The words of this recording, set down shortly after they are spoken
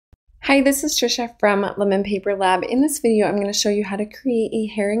Hi, this is Trisha from Lemon Paper Lab. In this video, I'm going to show you how to create a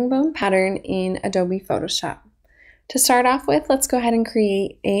herringbone pattern in Adobe Photoshop. To start off with, let's go ahead and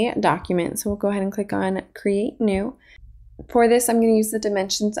create a document. So we'll go ahead and click on Create New. For this, I'm going to use the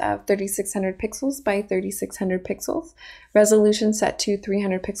dimensions of 3600 pixels by 3600 pixels. Resolution set to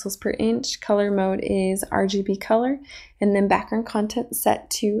 300 pixels per inch. Color mode is RGB color. And then background content set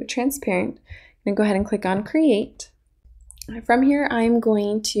to transparent. I'm going to go ahead and click on Create. From here, I'm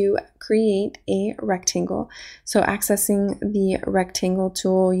going to create a rectangle. So accessing the rectangle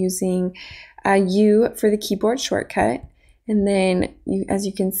tool using U for the keyboard shortcut. And then as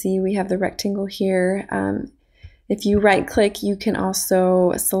you can see, we have the rectangle here. If you right click, you can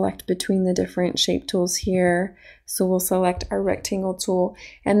also select between the different shape tools here. So we'll select our rectangle tool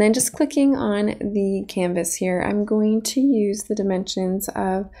and then just clicking on the canvas here, I'm going to use the dimensions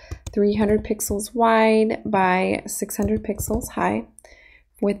of 300 pixels wide by 600 pixels high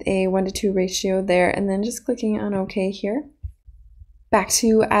with a 1:2 ratio there, and then just clicking on OK here. Back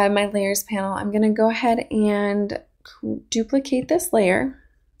to my layers panel, I'm going to go ahead and duplicate this layer.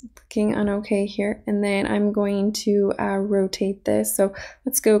 Clicking on OK here, and then I'm going to rotate this. So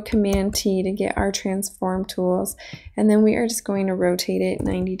let's go Command T to get our transform tools, and then we are just going to rotate it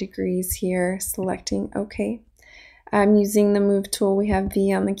 90 degrees here, selecting OK. I'm using the move tool. We have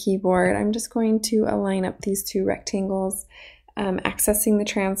V on the keyboard. I'm just going to align up these two rectangles. Accessing the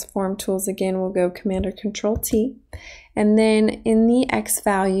transform tools again, we'll go Command or Control T. And then in the X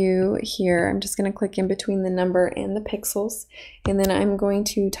value here, I'm just going to click in between the number and the pixels. And then I'm going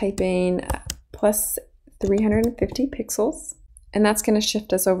to type in plus 350 pixels. And that's going to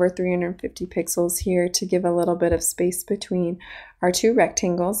shift us over 350 pixels here to give a little bit of space between our two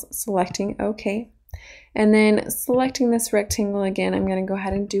rectangles, selecting OK. And then selecting this rectangle again, I'm going to go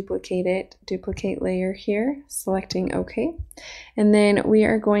ahead and duplicate it, duplicate layer here, selecting OK. And then we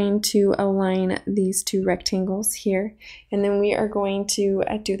are going to align these two rectangles here. And then we are going to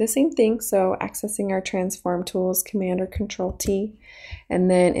do the same thing. So accessing our transform tools, Command or Control T. And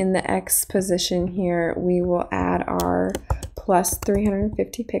then in the X position here, we will add our plus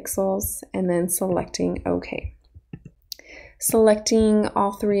 350 pixels and then selecting OK. Selecting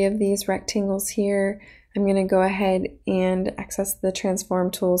all three of these rectangles here, I'm going to go ahead and access the transform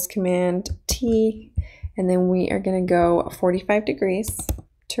tools, Command T, and then we are going to go 45 degrees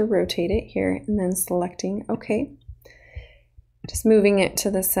to rotate it here, and then selecting OK. Just moving it to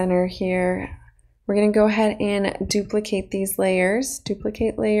the center here. We're going to go ahead and duplicate these layers,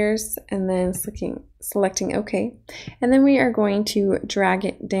 duplicate layers, and then selecting OK. And then we are going to drag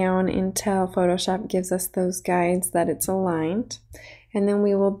it down until Photoshop gives us those guides that it's aligned. And then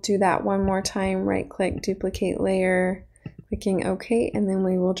we will do that one more time, right click, duplicate layer, clicking OK, and then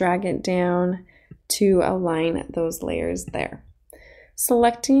we will drag it down to align those layers there.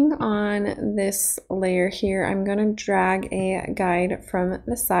 Selecting on this layer here, I'm going to drag a guide from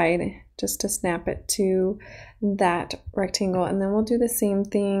the side just to snap it to that rectangle, and then we'll do the same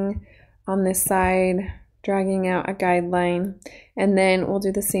thing on this side, dragging out a guideline, and then we'll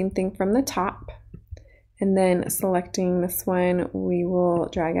do the same thing from the top. And then selecting this one, we will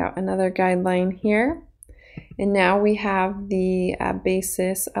drag out another guideline here. And now we have the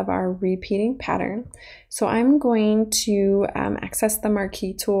basis of our repeating pattern. So I'm going to access the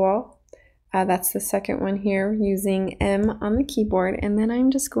marquee tool. That's the second one here, using M on the keyboard. And then I'm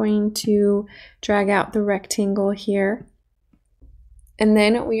just going to drag out the rectangle here. And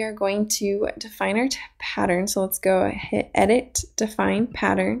then we are going to define our pattern. So let's go hit Edit, Define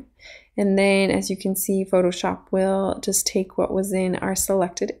Pattern. And then as you can see, Photoshop will just take what was in our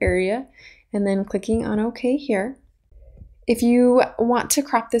selected area and then clicking on OK here. If you want to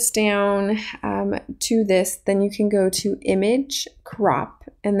crop this down to this, then you can go to Image, Crop,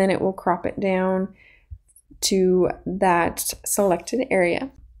 and then it will crop it down to that selected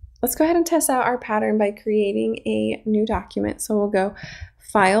area. Let's go ahead and test out our pattern by creating a new document. So we'll go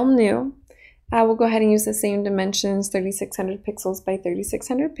File, New. We'll go ahead and use the same dimensions, 3600 pixels by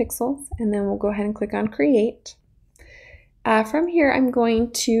 3600 pixels, and then we'll go ahead and click on Create. From here, I'm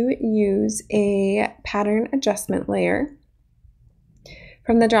going to use a pattern adjustment layer.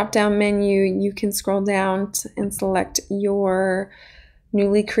 From the drop-down menu, you can scroll down and select your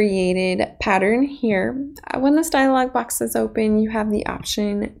newly created pattern here. When this dialog box is open, you have the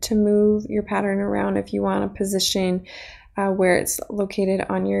option to move your pattern around if you want to position where it's located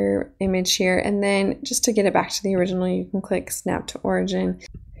on your image here. And then just to get it back to the original, you can click Snap to Origin.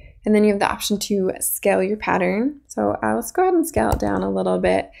 And then you have the option to scale your pattern. So let's go ahead and scale it down a little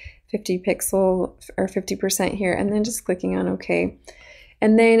bit, 50 pixel or 50% here, and then just clicking on OK.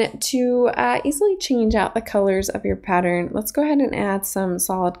 And then to easily change out the colors of your pattern, let's go ahead and add some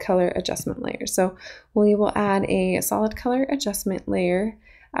solid color adjustment layers. So we will add a solid color adjustment layer.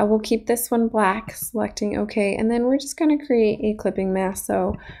 We'll keep this one black, selecting OK, and then we're just going to create a clipping mask.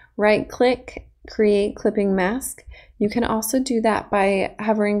 So right click, create clipping mask. You can also do that by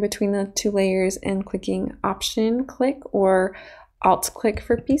hovering between the two layers and clicking Option click or Alt click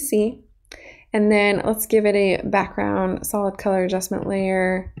for PC. And then let's give it a background solid color adjustment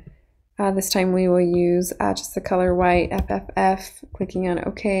layer. This time we will use just the color white, FFF, clicking on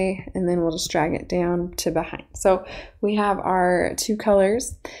OK, and then we'll just drag it down to behind. So we have our two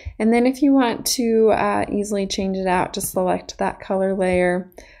colors. And then if you want to easily change it out, just select that color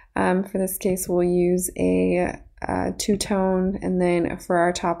layer. For this case, we'll use a two-tone, and then for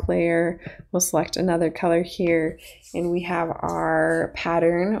our top layer, we'll select another color here, and we have our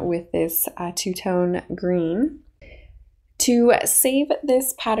pattern with this two-tone green. To save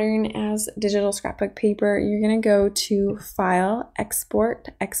this pattern as digital scrapbook paper, you're going to go to File, Export,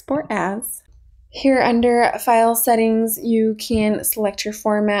 Export As. Here under File Settings, you can select your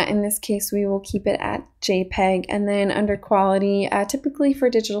format. In this case, we will keep it at JPEG. And then under Quality, typically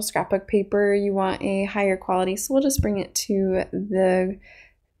for digital scrapbook paper, you want a higher quality, so we'll just bring it to the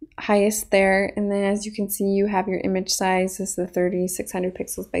highest there. And then as you can see, you have your image size. This is the 3600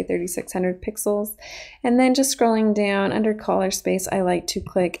 pixels by 3600 pixels. And then just scrolling down under Color Space, I like to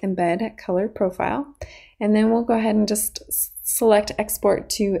click Embed Color Profile. And then we'll go ahead and just select Export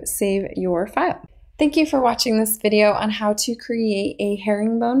to save your file. Thank you for watching this video on how to create a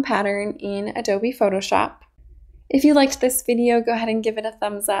herringbone pattern in Adobe Photoshop. If you liked this video, go ahead and give it a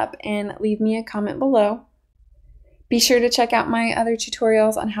thumbs up and leave me a comment below. Be sure to check out my other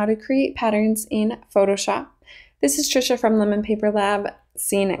tutorials on how to create patterns in Photoshop. This is Trisha from Lemon Paper Lab.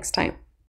 See you next time.